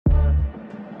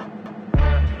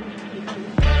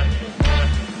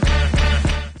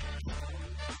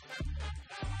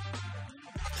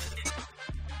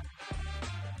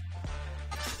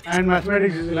And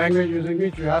mathematics is the language using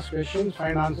which we ask questions,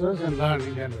 find answers, and learn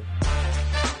in general.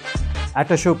 At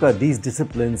Ashoka, these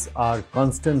disciplines are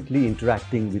constantly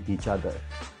interacting with each other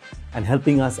and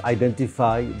helping us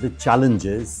identify the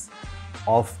challenges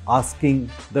of asking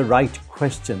the right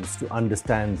questions to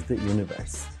understand the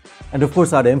universe. And of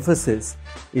course, our emphasis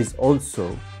is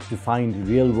also to find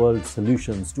real-world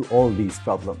solutions to all these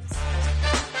problems.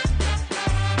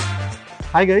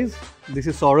 Hi guys, this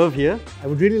is Saurav here. I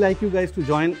would really like you guys to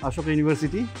join Ashoka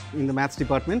University in the maths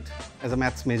department as a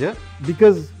maths major,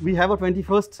 because we have a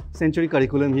 21st century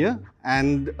curriculum here,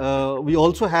 and we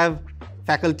also have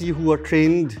faculty who are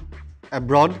trained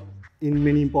abroad in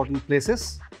many important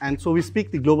places, and so we speak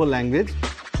the global language.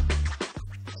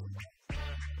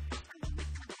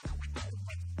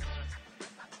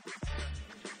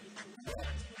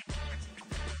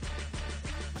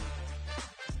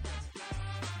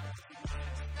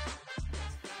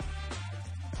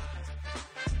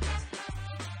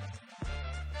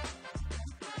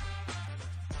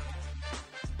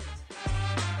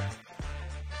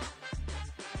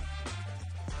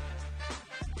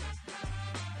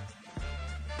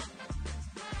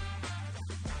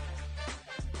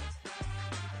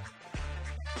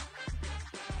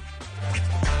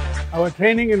 Our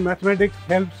training in mathematics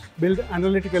helps build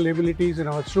analytical abilities in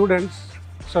our students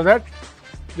so that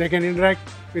they can interact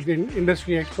with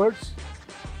industry experts,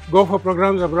 go for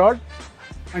programs abroad,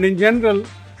 and in general,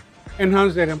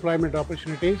 enhance their employment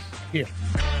opportunities here.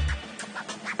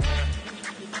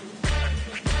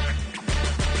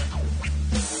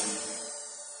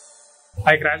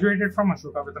 I graduated from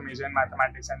Ashoka with a major in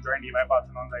mathematics and joined EY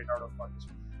Parthenon right out of college.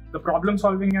 The problem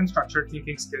solving and structured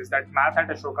thinking skills that math at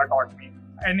Ashoka taught me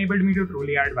enabled me to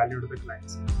truly add value to the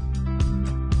clients.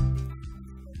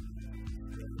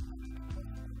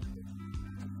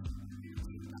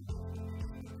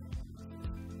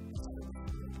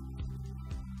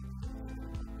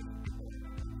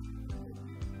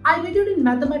 I majored in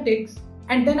mathematics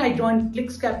and then I joined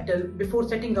Clicks Capital before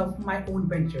setting up my own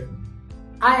venture.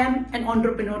 I am an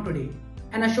entrepreneur today,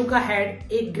 and Ashoka had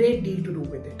a great deal to do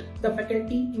with it. The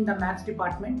faculty in the maths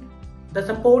department, the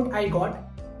support I got,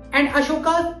 and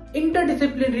Ashoka's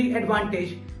interdisciplinary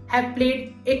advantage have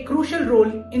played a crucial role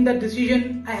in the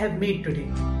decision I have made today.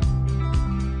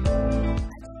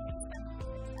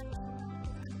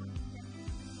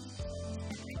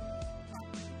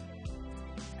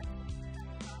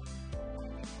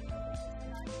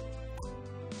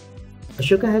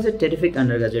 Ashoka has a terrific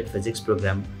undergraduate physics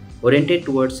program oriented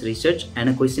towards research and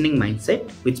a questioning mindset,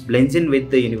 which blends in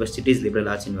with the university's liberal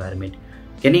arts environment.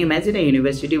 Can you imagine a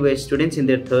university where students in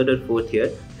their 3rd or 4th year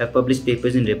have published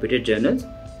papers in reputed journals?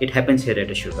 It happens here at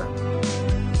Ashoka.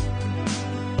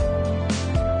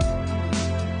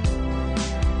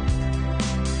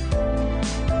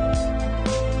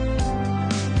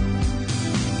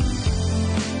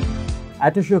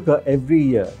 At Ashoka, every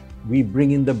year, we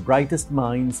bring in the brightest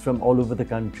minds from all over the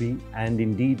country and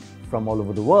indeed from all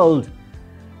over the world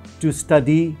to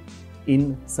study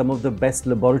in some of the best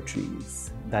laboratories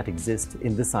that exist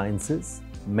in the sciences,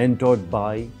 mentored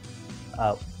by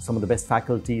some of the best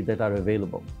faculty that are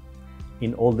available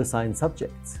in all the science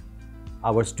subjects.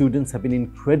 Our students have been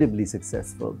incredibly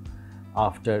successful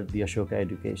after the Ashoka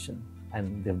education,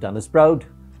 and they've done us proud.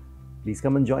 Please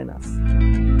come and join us.